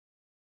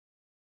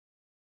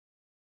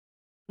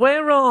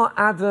Where are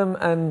Adam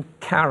and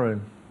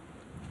Karen?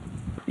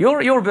 You're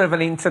a bit of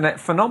an internet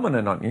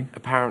phenomenon, aren't you?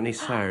 Apparently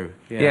so,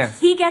 yes. Yes.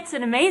 He gets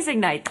an amazing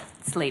night's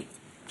sleep.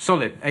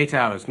 Solid, 8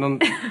 hours.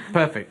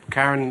 Perfect.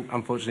 Karen,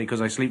 unfortunately,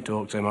 because I sleep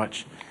talk so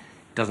much,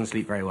 doesn't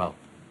sleep very well.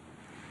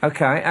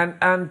 Okay, and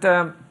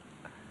I'm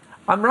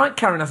right,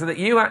 Karen, I said that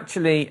you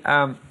actually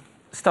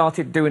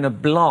started doing a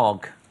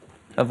blog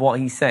of what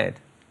he said.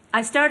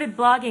 I started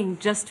blogging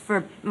just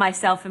for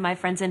myself and my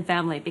friends and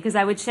family because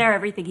I would share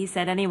everything he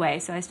said anyway,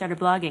 so I started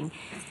blogging.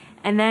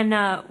 And then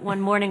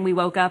one morning we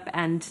woke up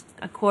and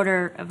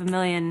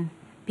 250,000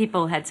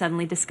 people had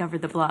suddenly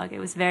discovered the blog. It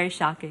was very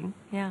shocking,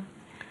 yeah.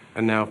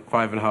 And now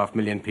 5.5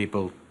 million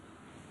people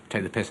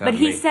take the piss out of me.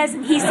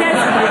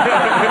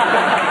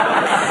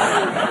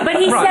 But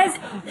he says,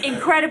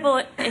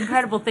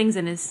 incredible things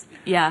in his,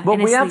 Well,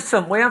 we have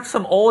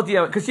some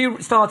audio, because you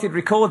started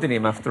recording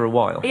him after a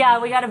while. Yeah,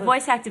 we got a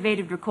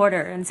voice-activated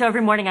recorder, and so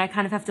every morning I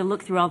kind of have to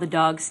look through all the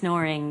dogs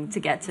snoring to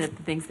get to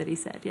the things that he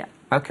said, yeah.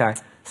 Okay,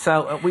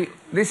 so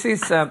this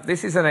is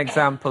an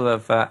example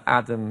of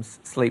Adam's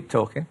sleep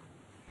talking.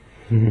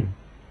 Ooh.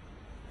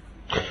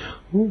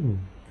 You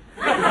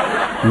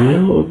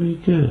know what would be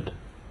good?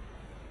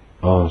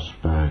 Arse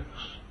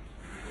bags.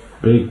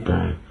 Big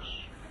bags.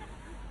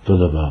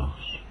 Full of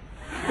arse.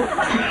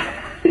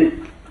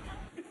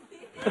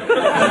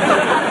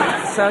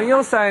 So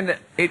you're saying that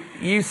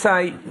you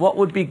say what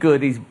would be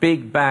good is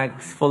big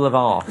bags full of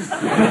arse.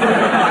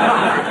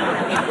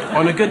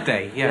 On a good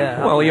day,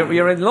 yeah. Well,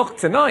 you're in luck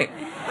tonight.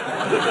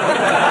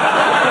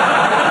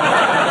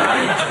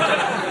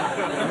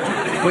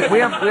 we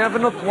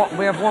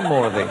have one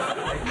more of these.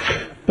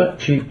 Butt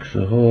cheeks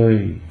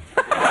ahoy.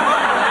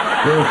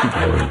 Dirty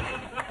boys.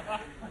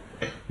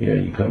 Yeah,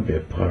 you can't be a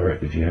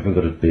pirate if you haven't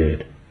got a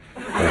beard.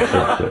 I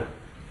said so.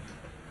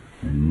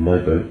 My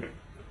boat,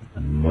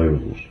 my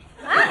rules.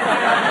 Oh, I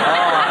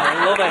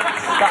love it.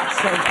 That's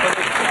so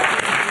funny.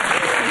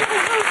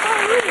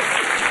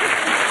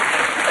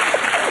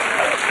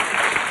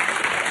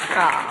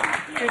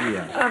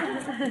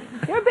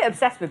 You're a bit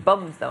obsessed with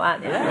bums, though,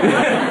 aren't you?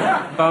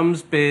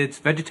 Bums, beards,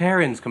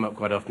 vegetarians come up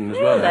quite often as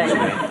well,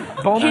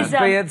 actually. Bums,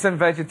 beards and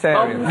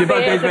vegetarians.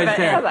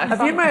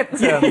 Have you met...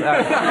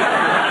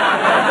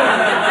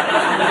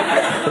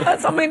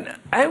 I mean,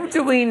 how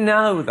do we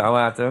know, though,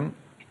 Adam?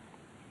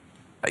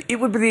 It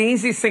would be the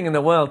easiest thing in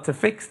the world to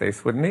fix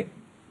this, wouldn't it?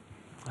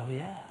 Oh,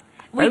 yeah.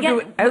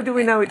 How do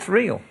we know it's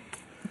real?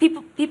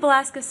 People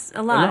ask us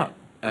a lot. A lot,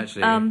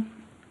 actually.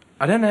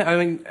 I don't know, I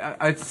mean,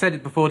 I said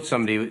it before to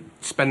somebody,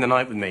 spend the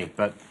night with me,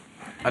 but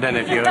I don't know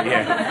if you're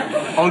here.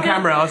 On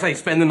camera, I'll say,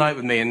 spend the night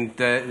with me and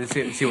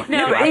see what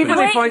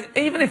happens.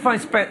 Even if I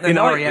spent the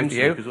night with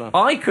you, well,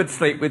 I could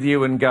sleep with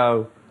you and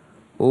go,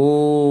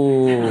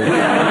 ooh,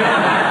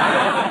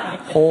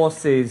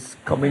 horses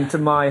come into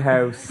my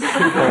house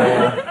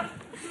for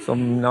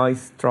some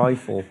nice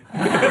trifle.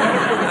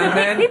 And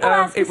then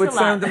it would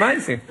sound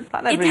amazing.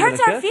 It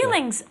hurts our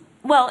feelings.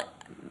 Well,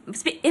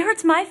 it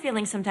hurts my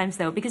feelings sometimes,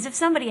 though, because if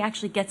somebody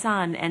actually gets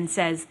on and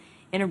says,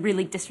 in a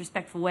really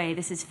disrespectful way,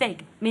 this is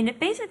fake, I mean, it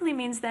basically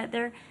means that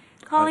they're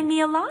calling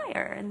me a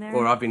liar. And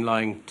or I've been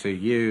lying to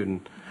you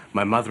and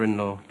my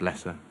mother-in-law,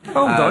 bless her.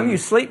 Hold on, you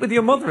sleep with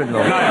your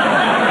mother-in-law?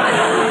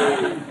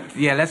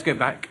 Yeah, let's go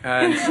back.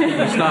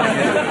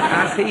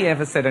 Has he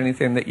ever said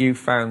anything that you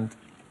found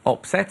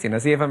upsetting?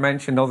 Has he ever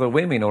mentioned other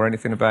women or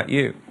anything about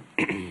you?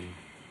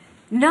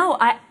 No,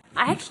 I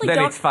actually then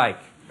don't... Then it's fake.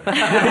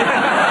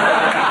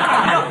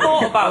 I've not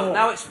thought about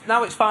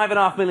now it's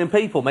 5.5 million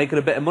people making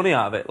a bit of money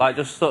out of it, like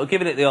just sort of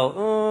giving it the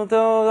old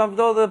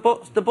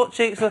the butt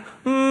cheeks are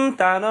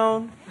down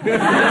on. This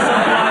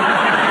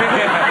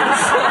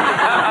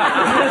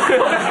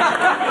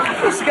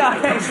guy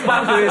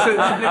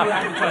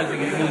advertising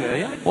it,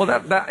 yeah. Well,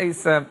 that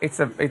is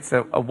it's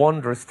a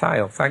wondrous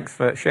tale. Thanks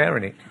for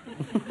sharing it.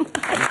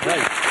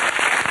 Great.